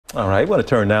All right, I want to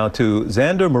turn now to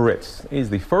Zander Moricz. He's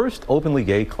the first openly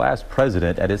gay class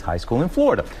president at his high school in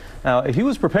Florida. Now, he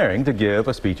was preparing to give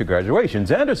a speech at graduation.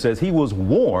 Zander says he was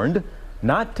warned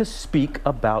not to speak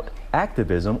about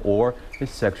activism or his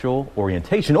sexual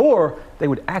orientation, or they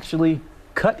would actually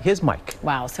cut his mic.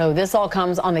 Wow. So this all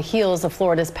comes on the heels of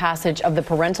Florida's passage of the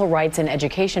Parental Rights in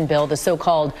Education bill, the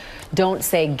so-called Don't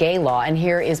Say Gay law. And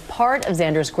here is part of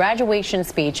Zander's graduation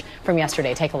speech from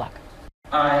yesterday. Take a look.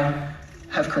 I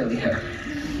have curly hair.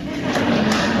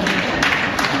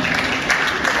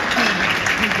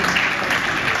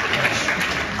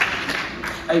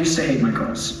 I used to hate my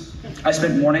curls. I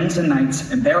spent mornings and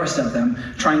nights embarrassed of them,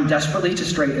 trying desperately to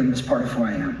straighten this part of who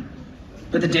I am.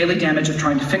 But the daily damage of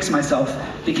trying to fix myself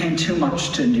became too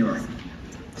much to endure.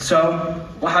 So,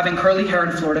 while having curly hair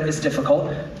in Florida is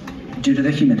difficult, due to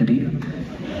the humidity,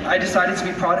 I decided to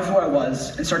be proud of who I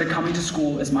was and started coming to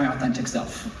school as my authentic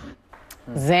self.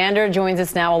 Zander joins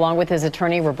us now along with his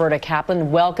attorney, Roberta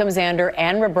Kaplan. Welcome, Zander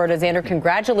and Roberta. Zander,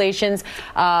 congratulations.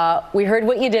 We heard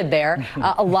what you did there.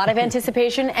 A lot of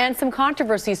anticipation and some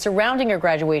controversy surrounding your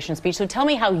graduation speech. So tell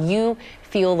me how you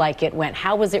feel like it went.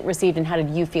 How was it received and how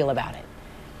did you feel about it?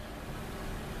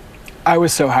 I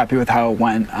was so happy with how it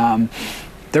went.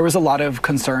 There was a lot of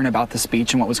concern about the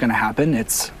speech and what was going to happen.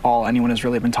 It's all anyone has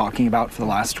really been talking about for the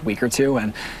last week or two,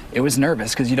 and it was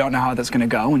nervous because you don't know how that's going to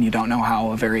go and you don't know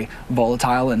how a very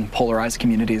volatile and polarized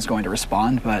community is going to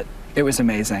respond, but it was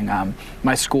amazing.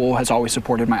 My school has always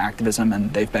supported my activism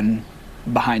and they've been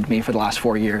behind me for the last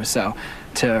 4 years, so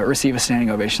to receive a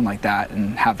standing ovation like that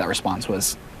and have that response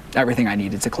was everything I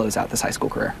needed to close out this high school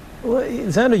career. Well,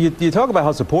 Zander, you talk about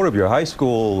how supportive your high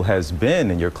school has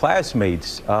been and your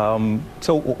classmates.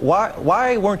 So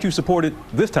why weren't you supported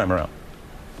this time around?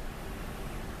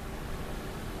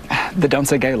 The Don't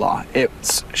Say Gay law.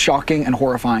 It's shocking and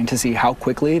horrifying to see how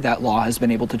quickly that law has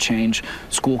been able to change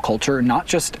school culture, not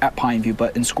just at Pineview,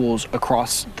 but in schools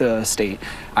across the state.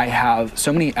 I have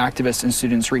so many activists and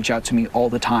students reach out to me all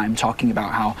the time talking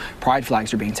about how pride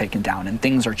flags are being taken down and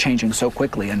things are changing so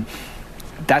quickly. And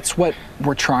that's what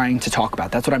we're trying to talk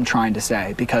about. That's what I'm trying to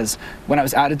say, because when I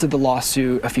was added to the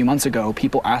lawsuit a few months ago,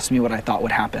 people asked me what I thought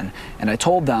would happen. And I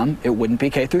told them it wouldn't be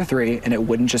K through 3 and it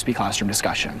wouldn't just be classroom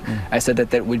discussion. I said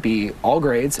that that would be all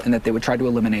grades and that they would try to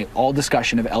eliminate all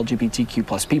discussion of LGBTQ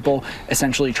plus people,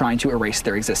 essentially trying to erase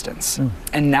their existence.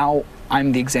 And now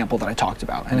I'm the example that I talked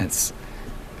about, and it's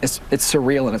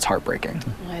surreal and it's heartbreaking.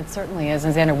 It certainly is.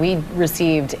 And Zander, we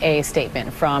received a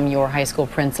statement from your high school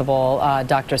principal,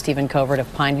 Dr. Stephen Covert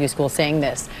of Pineview School, saying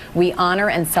this: "We honor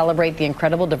and celebrate the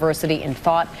incredible diversity in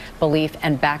thought, belief,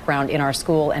 and background in our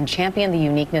school and champion the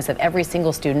uniqueness of every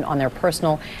single student on their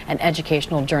personal and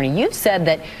educational journey." You said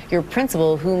that your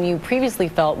principal, whom you previously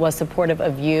felt was supportive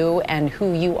of you and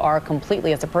who you are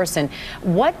completely as a person,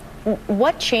 what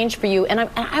changed for you? And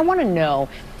I want to know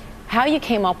how you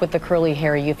came up with the curly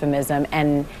hair euphemism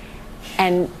and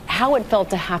how it felt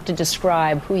to have to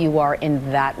describe who you are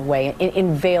in that way,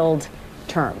 in veiled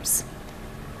terms.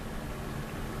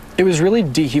 It was really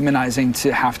dehumanizing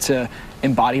to have to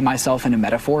embody myself in a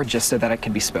metaphor just so that it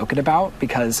could be spoken about,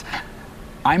 because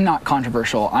I'm not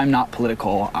controversial, I'm not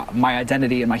political. My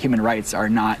identity and my human rights are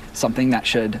not something that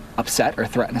should upset or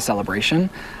threaten a celebration.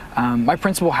 My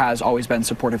principal has always been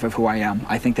supportive of who I am.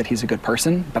 I think that he's a good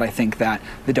person, but I think that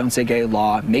the Don't Say Gay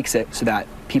law makes it so that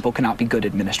people cannot be good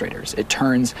administrators. It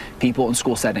turns people in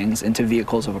school settings into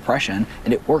vehicles of oppression,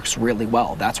 and it works really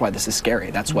well. That's why this is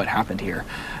scary. That's what happened here.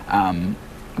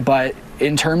 But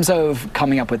in terms of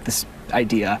coming up with this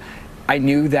idea, I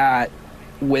knew that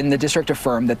when the district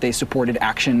affirmed that they supported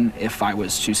action if I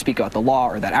was to speak out the law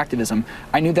or that activism,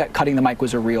 I knew that cutting the mic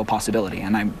was a real possibility,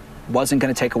 and I wasn't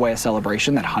going to take away a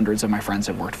celebration that hundreds of my friends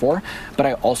have worked for, but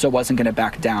I also wasn't going to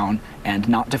back down and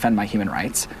not defend my human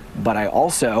rights. But I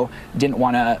also didn't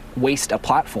want to waste a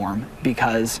platform,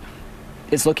 because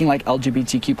it's looking like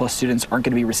LGBTQ plus students aren't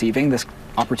going to be receiving this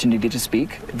opportunity to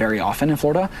speak very often in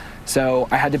Florida. So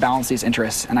I had to balance these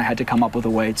interests, and I had to come up with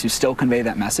a way to still convey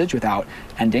that message without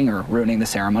ending or ruining the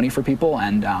ceremony for people.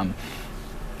 And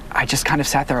I just kind of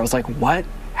sat there. I was like, what?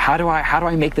 How do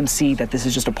I make them see that this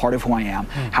is just a part of who I am?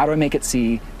 How do I make it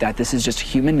see that this is just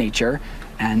human nature?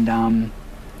 And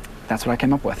that's what I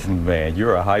came up with. Man,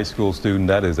 you're a high school student.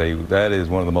 That is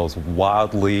one of the most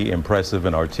wildly impressive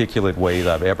and articulate ways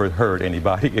I've ever heard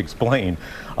anybody explain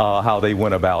how they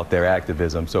went about their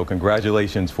activism. So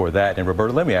congratulations for that. And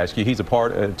Roberta, let me ask you, he's a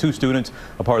part, two students,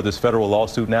 a part of this federal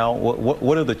lawsuit now.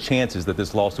 What are the chances that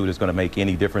this lawsuit is going to make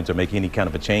any difference or make any kind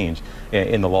of a change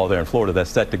in the law there in Florida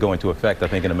that's set to go into effect, I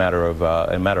think, in a matter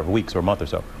of weeks or a month or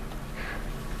so?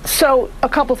 So a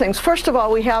couple things. First of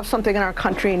all, we have something in our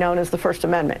country known as the First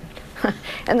Amendment.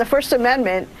 And the First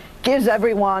Amendment gives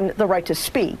everyone the right to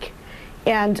speak.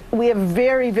 And we have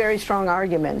very, very strong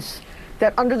arguments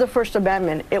that under the First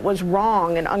Amendment, it was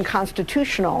wrong and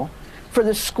unconstitutional for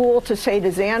the school to say to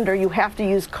Zander, you have to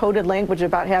use coded language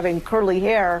about having curly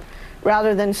hair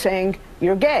rather than saying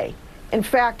you're gay. In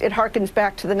fact, it harkens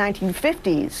back to the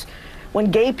 1950s when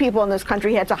gay people in this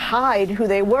country had to hide who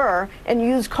they were and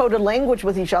use coded language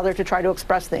with each other to try to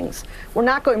express things. We're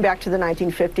not going back to the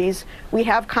 1950s. We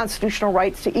have constitutional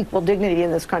rights to equal dignity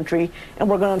in this country, and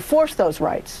we're going to enforce those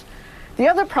rights. The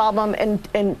other problem, and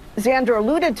Zander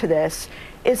alluded to this,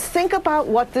 is think about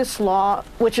what this law,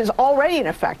 which is already in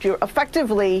effect, you're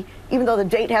effectively, even though the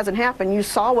date hasn't happened, you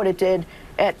saw what it did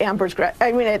at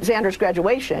Zander's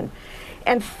graduation.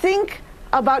 And think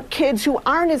about kids who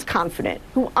aren't as confident,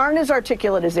 who aren't as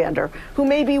articulate as Zander, who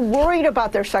may be worried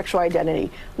about their sexual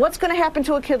identity. What's going to happen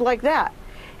to a kid like that?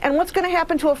 And what's going to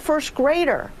happen to a first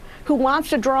grader who wants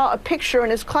to draw a picture in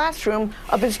his classroom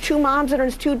of his two moms and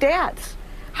his two dads?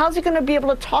 How's he going to be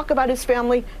able to talk about his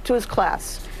family to his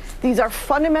class? These are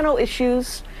fundamental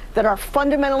issues that are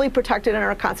fundamentally protected in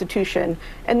our Constitution,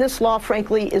 and this law,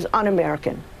 frankly, is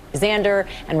un-American. Zander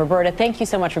and Roberta, thank you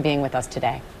so much for being with us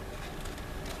today.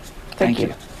 Thank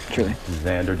you. Truly.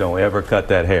 Zander, don't ever cut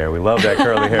that hair. We love that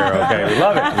curly hair, okay? We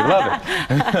love it. We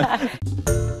love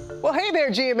it. Well, hey there,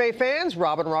 GMA fans.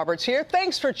 Robin Roberts here.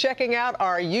 Thanks for checking out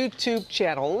our YouTube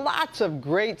channel. Lots of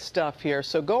great stuff here.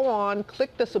 So go on,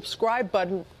 click the subscribe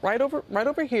button right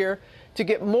over here to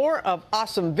get more of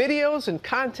awesome videos and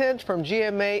content from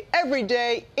GMA every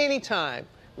day, anytime.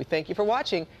 We thank you for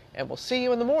watching, and we'll see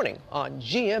you in the morning on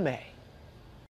GMA.